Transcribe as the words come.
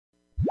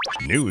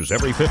News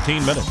every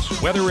 15 minutes,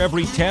 weather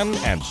every 10,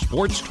 and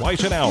sports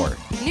twice an hour.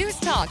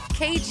 Newstalk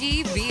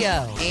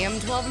KGVO, AM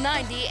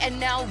 1290 and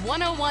now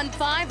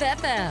 101.5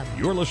 FM.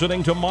 You're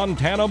listening to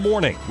Montana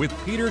Morning with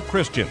Peter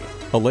Christian.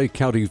 A Lake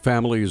County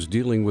family is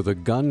dealing with a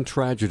gun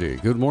tragedy.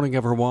 Good morning,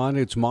 everyone.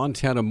 It's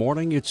Montana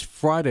Morning. It's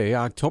Friday,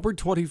 October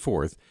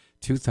 24th,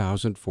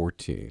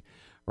 2014.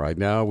 Right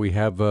now, we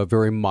have a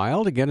very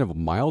mild, again, a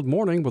mild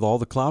morning with all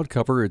the cloud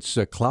cover. It's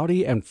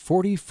cloudy and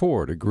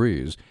 44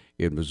 degrees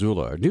in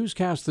Missoula. Our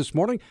newscast this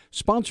morning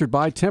sponsored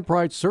by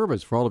Temprite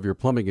Service for all of your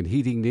plumbing and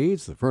heating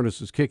needs. The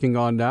furnace is kicking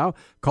on now.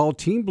 Call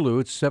Team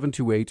Blue at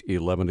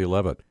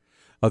 728-1111.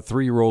 A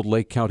 3-year-old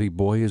Lake County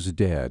boy is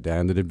dead,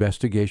 and an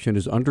investigation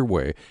is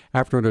underway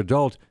after an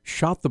adult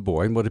shot the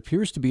boy in what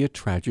appears to be a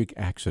tragic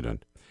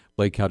accident.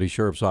 Lake County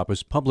Sheriff's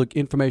Office Public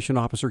Information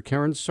Officer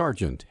Karen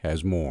Sargent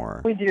has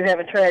more. We do have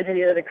a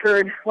tragedy that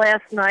occurred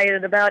last night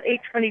at about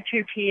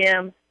 8:22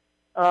 p.m.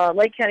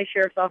 Lake County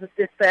Sheriff's Office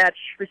dispatch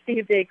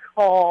received a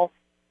call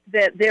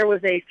that there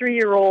was a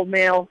 3-year-old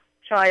male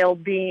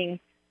child being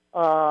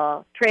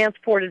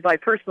transported by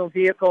personal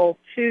vehicle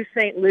to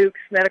St. Luke's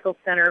Medical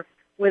Center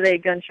with a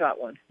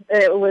gunshot wound.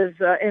 It was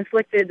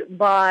inflicted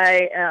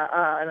by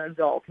an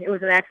adult. It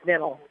was an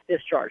accidental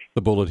discharge.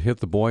 The bullet hit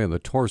the boy in the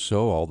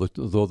torso.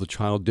 Although the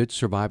child did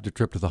survive the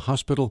trip to the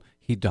hospital,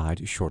 he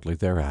died shortly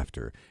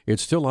thereafter.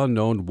 It's still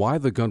unknown why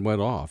the gun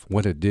went off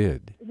when it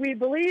did. We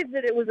believe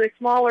that it was a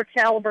smaller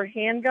caliber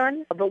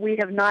handgun, but we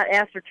have not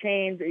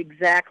ascertained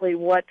exactly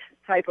what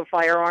type of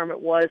firearm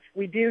it was.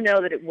 We do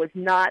know that it was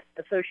not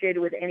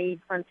associated with any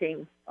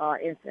hunting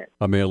incident.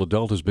 A male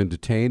adult has been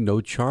detained.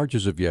 No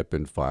charges have yet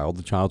been filed.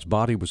 The child's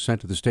body was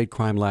sent to the state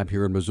crime lab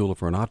here in Missoula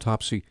for an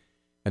autopsy,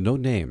 and no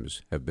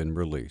names have been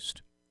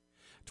released.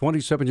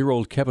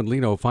 27-year-old Kevin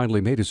Leno finally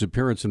made his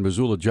appearance in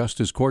Missoula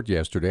Justice Court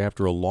yesterday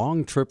after a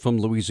long trip from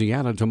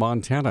Louisiana to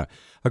Montana.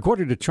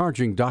 According to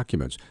charging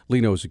documents,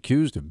 Leno is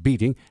accused of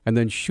beating and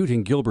then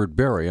shooting Gilbert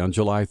Berry on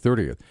July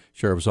 30th.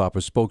 Sheriff's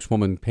Office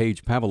spokeswoman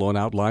Paige Pavolone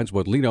outlines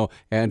what Leno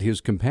and his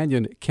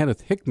companion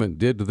Kenneth Hickman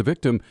did to the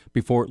victim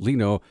before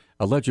Leno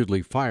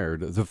allegedly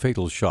fired the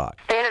fatal shot.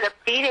 They ended up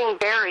beating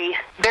Berry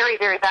very,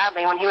 very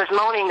badly. When he was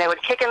moaning, they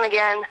would kick him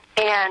again,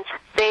 and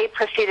they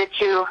proceeded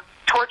to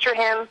torture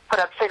him, put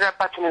up cigarette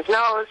butts in his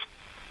nose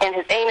and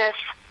his anus,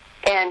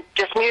 and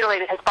just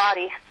mutilated his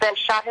body, then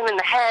shot him in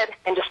the head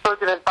and disposed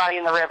of his body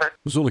in the river.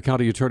 Missoula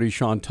County Attorney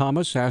Sean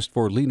Thomas asked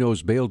for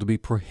Leno's bail to be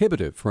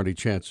prohibitive for any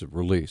chance of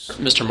release.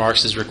 Mr.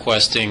 Marks is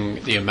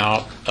requesting the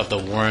amount of the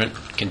warrant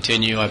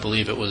continue. I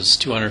believe it was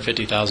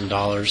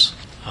 $250,000.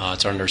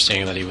 It's our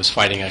understanding that he was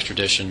fighting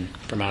extradition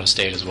from out of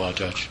state as well,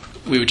 Judge.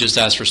 We would just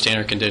ask for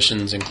standard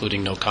conditions,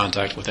 including no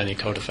contact with any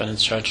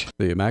co-defendants, Judge.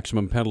 The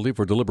maximum penalty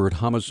for deliberate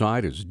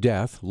homicide is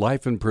death,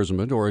 life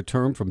imprisonment, or a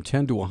term from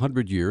 10 to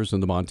 100 years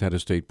in the Montana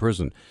State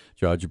Prison.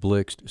 Judge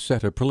Blixt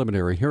set a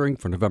preliminary hearing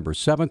for November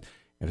 7th,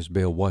 and his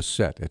bail was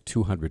set at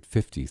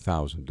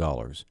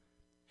 $250,000.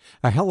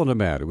 A Helena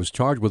man who was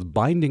charged with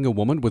binding a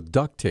woman with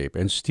duct tape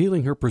and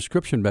stealing her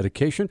prescription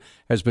medication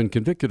has been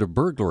convicted of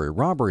burglary,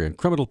 robbery, and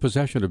criminal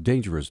possession of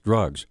dangerous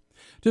drugs.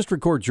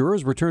 District Court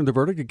jurors returned the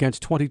verdict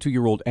against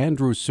 22-year-old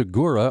Andrew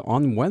Segura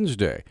on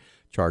Wednesday.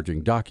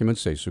 Charging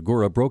documents say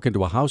Segura broke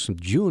into a house in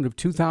June of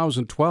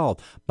 2012,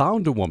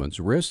 bound a woman's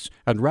wrists,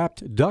 and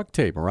wrapped duct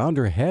tape around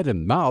her head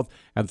and mouth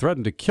and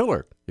threatened to kill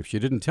her if she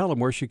didn't tell him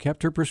where she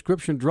kept her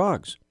prescription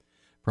drugs.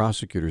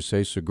 Prosecutors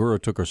say Segura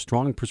took a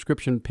strong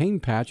prescription pain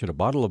patch and a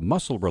bottle of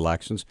muscle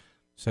relaxants.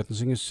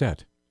 Sentencing is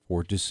set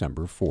for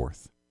December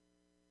 4th.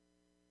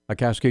 A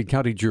Cascade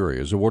County jury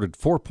has awarded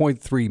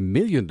 $4.3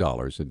 million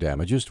in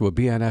damages to a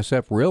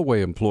BNSF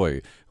railway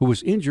employee who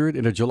was injured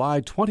in a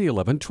July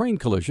 2011 train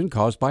collision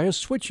caused by a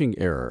switching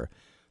error.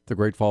 The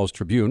Great Falls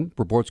Tribune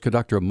reports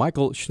conductor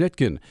Michael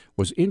Schnitkin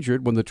was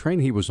injured when the train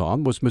he was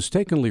on was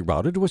mistakenly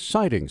routed to a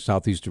siding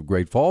southeast of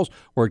Great Falls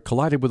where it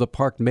collided with a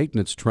parked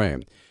maintenance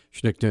train.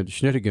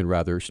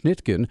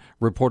 Schnitkin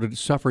reported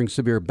suffering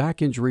severe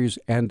back injuries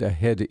and a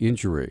head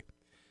injury.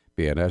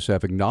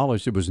 BNSF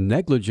acknowledged it was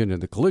negligent in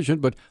the collision,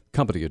 but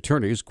company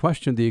attorneys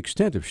questioned the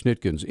extent of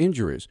Schnitkin's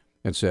injuries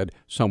and said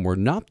some were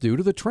not due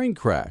to the train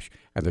crash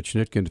and that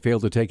Schnitkin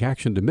failed to take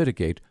action to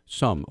mitigate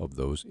some of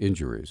those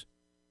injuries.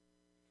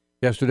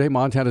 Yesterday,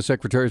 Montana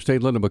Secretary of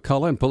State Linda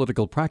McCullough and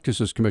Political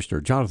Practices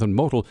Commissioner Jonathan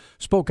Motel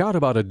spoke out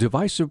about a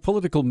divisive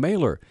political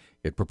mailer.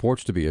 It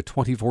purports to be a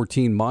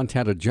 2014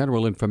 Montana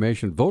General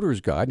Information Voters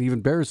Guide and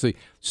even bears the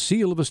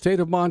seal of the state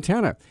of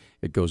Montana.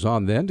 It goes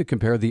on then to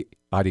compare the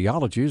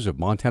ideologies of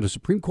Montana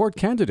Supreme Court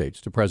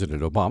candidates to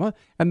President Obama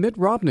and Mitt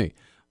Romney.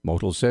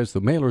 Motel says the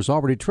mailer's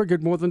already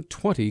triggered more than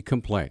 20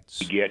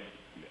 complaints. We get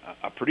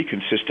a pretty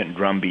consistent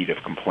drumbeat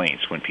of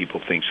complaints when people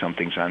think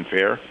something's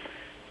unfair.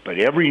 But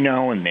every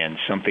now and then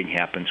something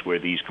happens where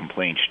these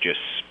complaints just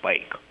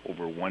spike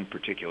over one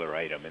particular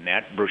item, and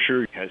that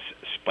brochure has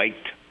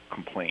spiked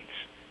complaints.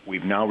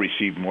 We've now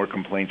received more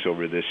complaints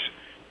over this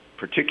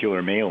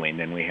particular mailing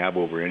than we have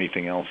over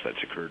anything else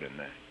that's occurred in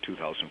the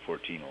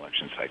 2014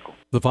 election cycle.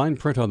 The fine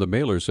print on the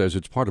mailer says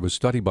it's part of a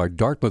study by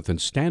Dartmouth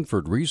and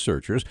Stanford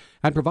researchers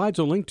and provides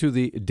a link to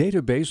the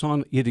database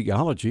on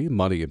ideology,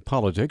 money and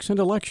politics, and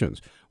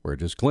elections, where a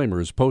disclaimer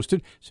is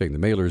posted saying the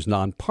mailer is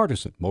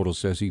nonpartisan. Model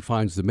says he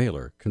finds the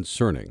mailer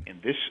concerning.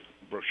 In this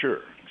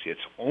brochure, it's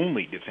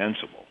only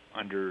defensible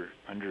under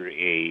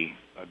a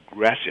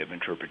aggressive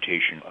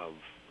interpretation of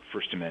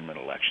First Amendment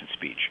election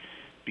speech,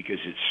 because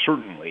it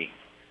certainly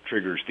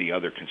triggers the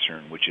other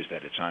concern, which is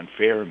that it's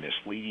unfair,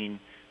 misleading,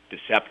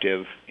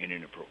 deceptive, and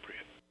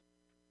inappropriate.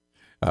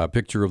 A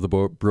picture of the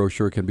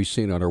brochure can be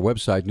seen on our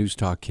website,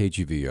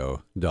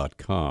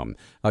 newstalkkgvo.com.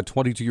 A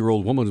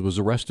 22-year-old woman was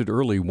arrested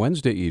early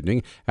Wednesday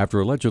evening after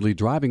allegedly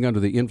driving under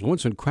the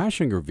influence and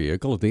crashing her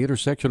vehicle at the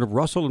intersection of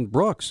Russell and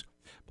Brooks.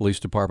 Police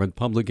Department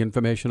Public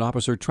Information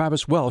Officer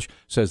Travis Welsh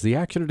says the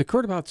accident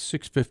occurred about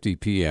 6:50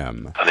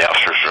 p.m. The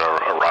officers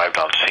arrived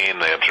on scene.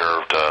 They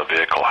observed a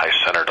vehicle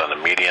high-centered on the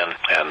median,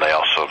 and they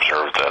also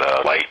observed that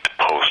a light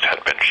post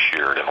had been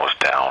sheared and was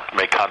down.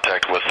 Made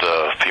contact with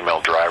the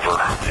female driver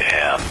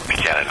and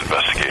began an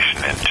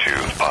investigation into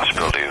the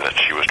possibility that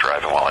she was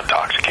driving while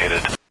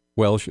intoxicated.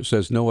 Welsh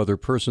says no other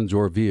persons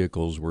or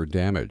vehicles were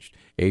damaged.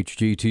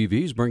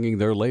 HGTV is bringing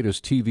their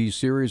latest TV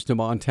series to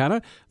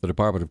Montana. The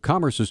Department of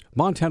Commerce's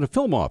Montana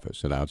Film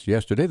Office announced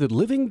yesterday that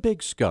Living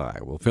Big Sky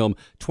will film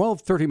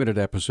 12 30-minute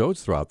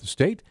episodes throughout the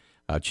state.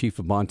 Chief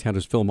of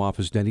Montana's Film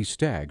Office, Denny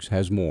Staggs,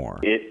 has more.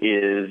 It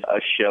is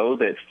a show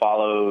that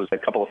follows a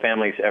couple of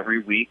families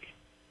every week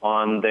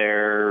on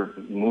their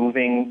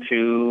moving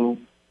to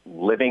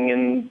living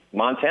in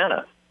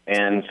Montana.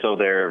 And so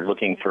they're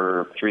looking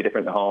for 3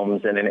 different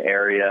homes in an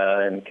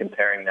area and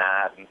comparing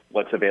that and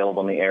what's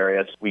available in the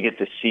area. We get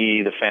to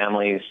see the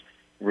family's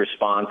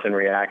response and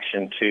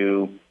reaction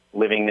to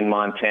living in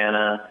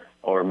Montana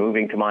or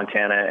moving to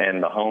Montana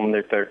and the home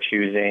that they're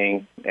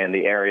choosing and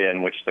the area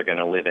in which they're going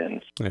to live in.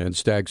 And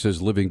Staggs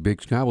says Living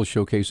Big Sky will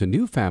showcase a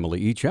new family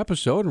each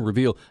episode and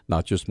reveal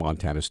not just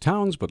Montana's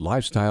towns, but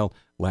lifestyle,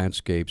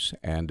 landscapes,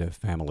 and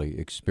family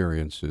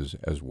experiences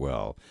as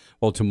well.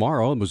 Well,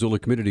 tomorrow, the Missoula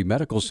Community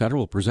Medical Center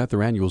will present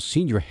their annual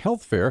senior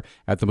health fair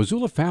at the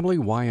Missoula Family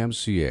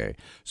YMCA.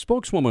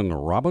 Spokeswoman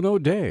Robin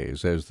O'Day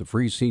says the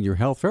free senior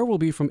health fair will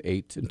be from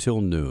 8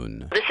 until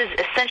noon. This is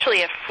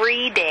essentially a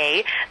free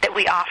day that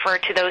we offer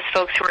to those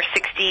folks who are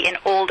 60 and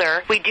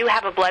older. We do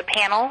have a blood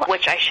panel,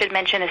 which I should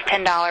mention is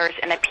 $10,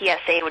 and a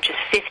PSA, which is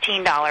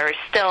 $15.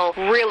 Still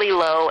really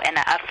low and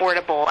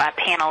affordable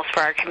panels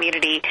for our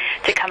community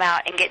to come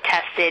out and get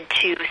tested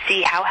to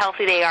see how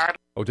healthy they are.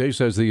 O'Day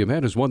says the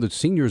event is one that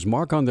seniors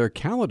mark on their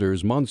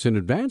calendars months in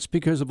advance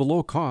because of the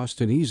low cost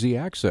and easy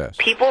access.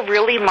 People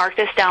really mark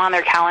this down on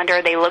their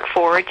calendar. They look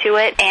forward to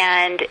it,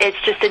 and it's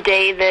just a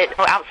day that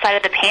outside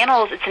of the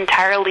panels, it's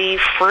entirely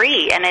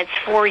free, and it's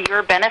for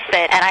your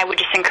benefit. And I would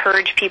just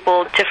encourage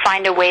people to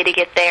find a way to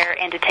get there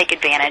and to take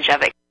advantage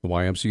of it. The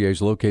YMCA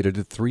is located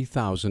at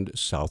 3000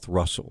 South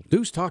Russell.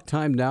 News Talk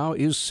time now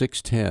is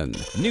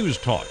 6:10. News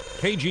Talk,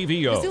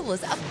 KGVO.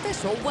 Missoula's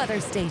official weather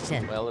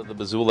station. Well, in the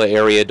Missoula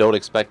area, don't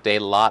expect a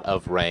lot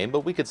of rain,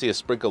 but we could see a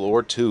sprinkle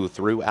or two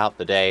throughout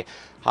the day.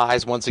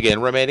 Highs once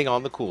again remaining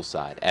on the cool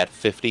side at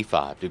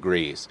 55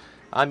 degrees.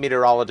 I'm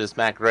meteorologist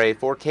Matt Gray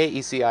for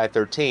KECI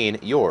 13,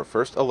 your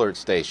first alert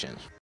station.